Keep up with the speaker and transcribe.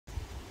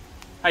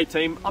Hey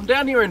team, I'm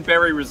down here in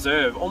Berry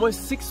Reserve,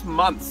 almost 6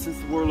 months since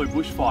the Wooroloo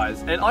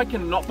Bushfires, and I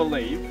cannot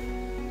believe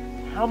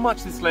how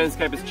much this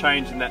landscape has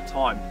changed in that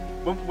time.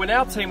 When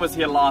our team was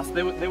here last,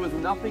 there was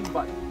nothing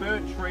but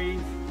burnt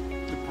trees,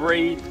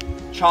 debris,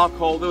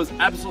 charcoal. There was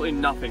absolutely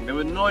nothing. There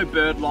was no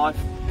bird life.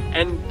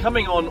 And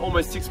coming on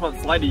almost 6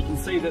 months later, you can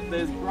see that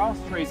there's grass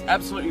trees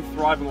absolutely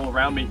thriving all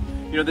around me.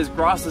 You know, there's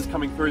grasses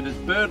coming through, there's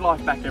bird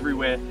life back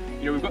everywhere.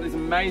 You know, we've got this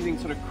amazing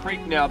sort of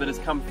creek now that has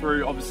come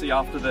through, obviously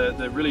after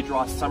the really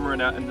dry summer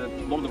and a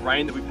lot of the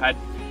rain that we've had.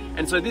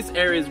 And so this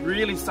area is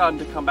really starting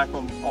to come back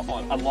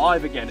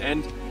alive again.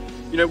 And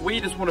you know, we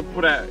just want to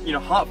put a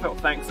heartfelt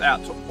thanks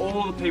out to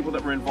all the people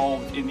that were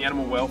involved in the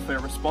animal welfare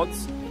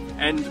response.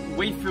 And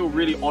we feel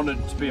really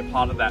honoured to be a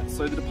part of that.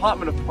 So the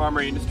Department of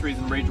Primary Industries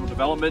and Regional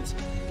Development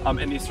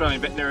and the Australian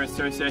Veterinary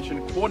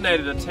Association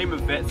coordinated a team of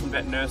vets and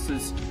vet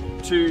nurses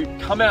to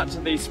come out to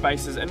these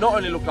spaces and not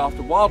only look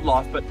after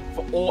wildlife, but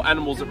for all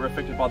animals that were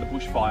affected by the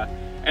bushfire.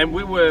 And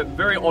we were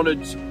very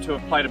honoured to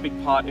have played a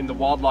big part in the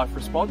wildlife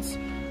response.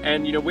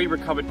 And you know, we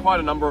recovered quite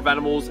a number of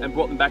animals and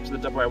brought them back to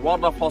the WA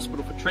Wildlife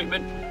Hospital for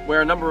treatment,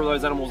 where a number of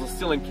those animals are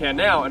still in care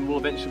now and will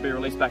eventually be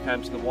released back out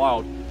into the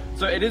wild.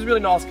 So it is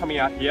really nice coming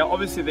out here.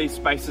 Obviously these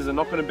spaces are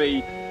not going to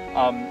be,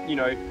 you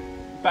know,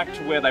 back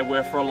to where they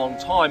were for a long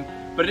time,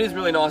 but it is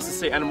really nice to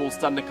see animals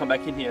starting to come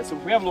back in here. So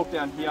if we have a look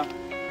down here,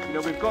 you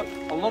know, we've got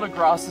a lot of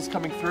grasses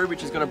coming through,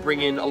 which is going to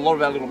bring in a lot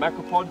of our little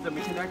macropods, and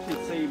we can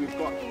actually see we've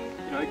got,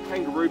 you know,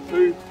 kangaroo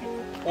poo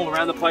all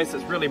around the place.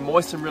 It's really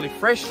moist and really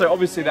fresh. So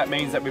obviously that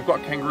means that we've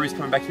got kangaroos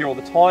coming back here all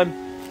the time.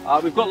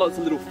 We've got lots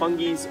of little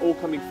fungi all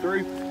coming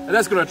through, and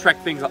that's going to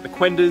attract things like the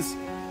quendas.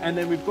 And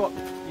then we've got,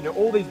 you know,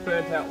 all these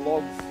burnt out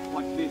logs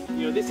like this.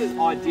 You know, this is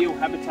ideal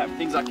habitat for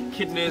things like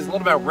echidnas, a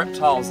lot of our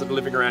reptiles that are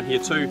living around here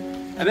too.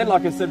 And then,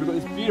 like I said, we've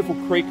got this beautiful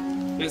creek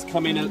that's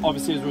come in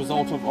obviously as a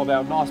result of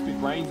our nice big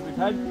rains that we've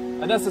had,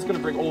 and that's just going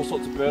to bring all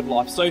sorts of bird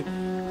life. So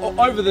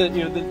over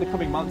the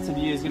coming months and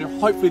years, you know,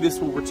 hopefully this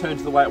will return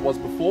to the way it was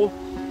before,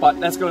 but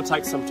that's going to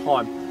take some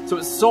time. So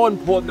it's so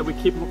important that we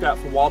keep a lookout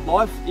for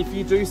wildlife. If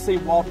you do see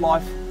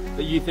wildlife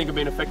that you think have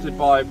been affected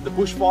by the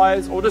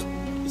bushfires or just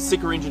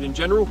sick or injured in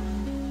general,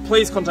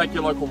 please contact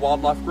your local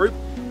wildlife group,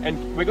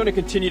 and we're going to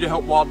continue to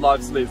help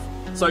wildlife live.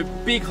 So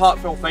big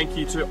heartfelt thank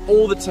you to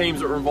all the teams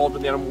that were involved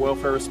in the animal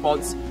welfare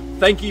response.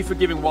 Thank you for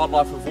giving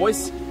wildlife a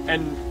voice.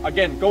 And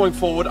again, going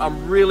forward,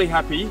 I'm really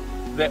happy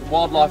that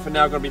wildlife are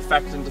now going to be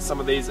factored into some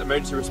of these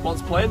emergency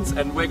response plans,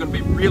 and we're going to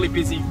be really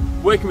busy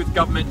working with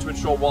government to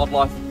ensure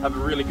wildlife have a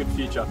really good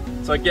future.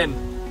 So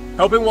again,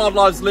 helping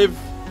wildlife live,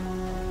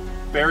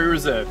 Berry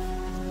Reserve.